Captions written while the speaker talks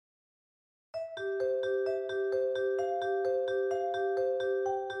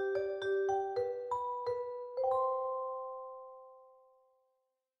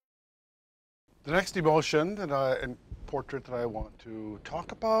The next emotion and portrait that I want to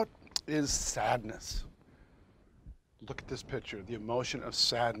talk about is sadness. Look at this picture, the emotion of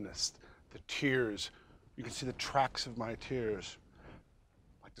sadness, the tears. You can see the tracks of my tears,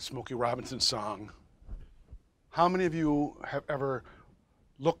 like the Smokey Robinson song. How many of you have ever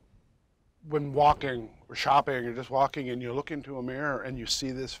looked when walking or shopping or just walking and you look into a mirror and you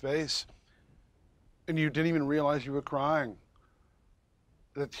see this face and you didn't even realize you were crying?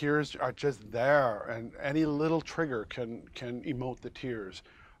 The tears are just there, and any little trigger can emote the tears.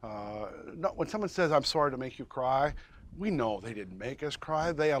 When someone says, "I'm sorry to make you cry," we know they didn't make us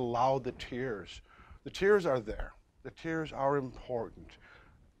cry. They allowed the tears. The tears are there. The tears are important.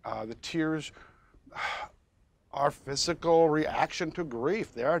 The tears are physical reaction to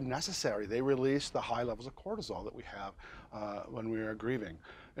grief. They are necessary. They release the high levels of cortisol that we have when we are grieving.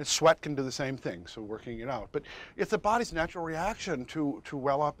 And sweat can do the same thing, so working it out. But it's the body's natural reaction to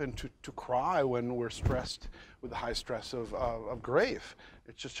well up and to cry when we're stressed with the high stress of grief.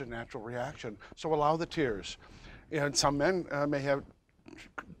 It's just a natural reaction. So allow the tears. And some men may have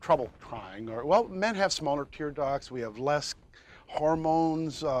trouble crying, or, well, men have smaller tear ducts. We have less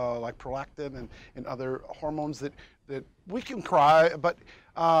hormones like prolactin and other hormones that we can cry, but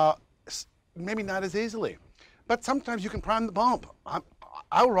maybe not as easily. But sometimes you can prime the pump.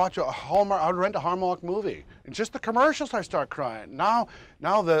 I would watch I would rent a Hallmark movie, and just the commercials I start crying. Now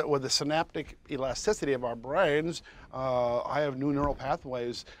with the synaptic elasticity of our brains, I have new neural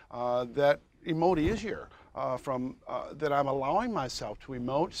pathways that emote easier. That I'm allowing myself to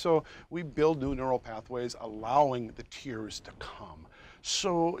emote. So we build new neural pathways, allowing the tears to come.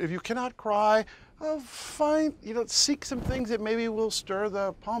 So if you cannot cry, seek some things that maybe will stir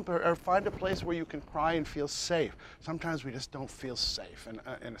the pump, or find a place where you can cry and feel safe. Sometimes we just don't feel safe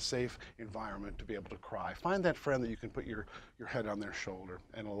in a safe environment to be able to cry. Find that friend that you can put your head on their shoulder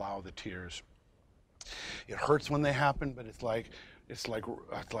and allow the tears. It hurts when they happen, but it's like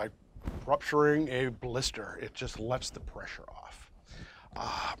rupturing a blister. It just lets the pressure off.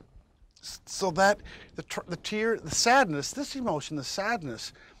 So that the tear, the sadness, this emotion, the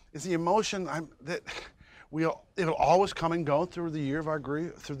sadness, is the emotion that it'll always come and go through the year of our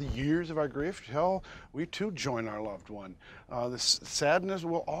grief, through the years of our grief, till we too join our loved one. The sadness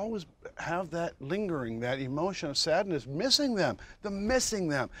will always have that lingering, that emotion of sadness, missing them, missing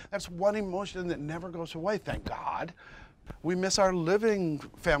them. That's one emotion that never goes away, thank God. We miss our living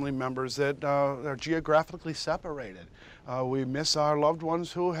family members that are geographically separated. We miss our loved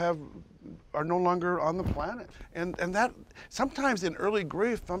ones who are no longer on the planet. And that sometimes in early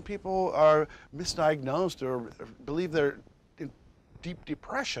grief, some people are misdiagnosed or believe they're in deep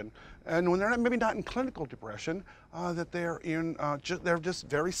depression. And when they're maybe not in clinical depression, that they're just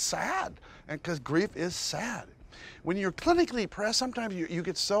very sad. And because grief is sad. When you're clinically depressed, sometimes you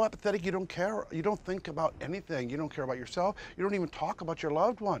get so apathetic you don't care. You don't think about anything. You don't care about yourself. You don't even talk about your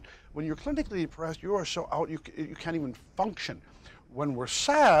loved one. When you're clinically depressed, you are so out you can't even function. When we're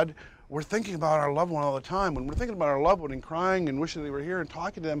sad, we're thinking about our loved one all the time. When we're thinking about our loved one and crying and wishing they were here and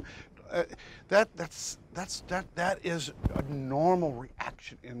talking to them, that is a normal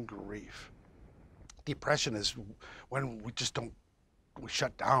reaction in grief. Depression is when we just don't. We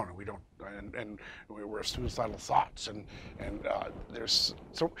shut down and we don't, and we're suicidal thoughts, and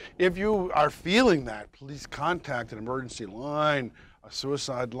so if you are feeling that, please contact an emergency line, a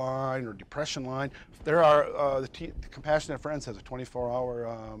suicide line, or depression line. There are the Compassionate Friends has a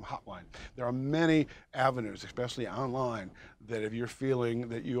 24-hour hotline. There are many avenues, especially online, that if you're feeling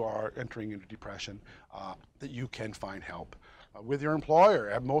that you are entering into depression, that you can find help. With your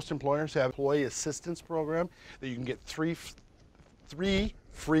employer, most employers have employee assistance program that you can get three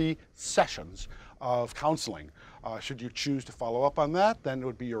free sessions of counseling. Should you choose to follow up on that, then it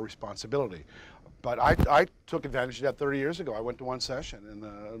would be your responsibility. But I took advantage of that 30 years ago. I went to one session,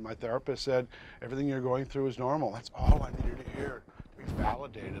 and my therapist said, everything you're going through is normal. That's all I needed to hear, to be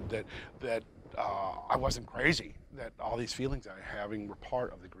validated that I wasn't crazy, that all these feelings I'm having were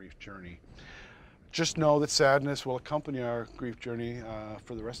part of the grief journey. Just know that sadness will accompany our grief journey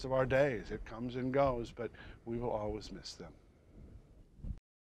for the rest of our days. It comes and goes, but we will always miss them.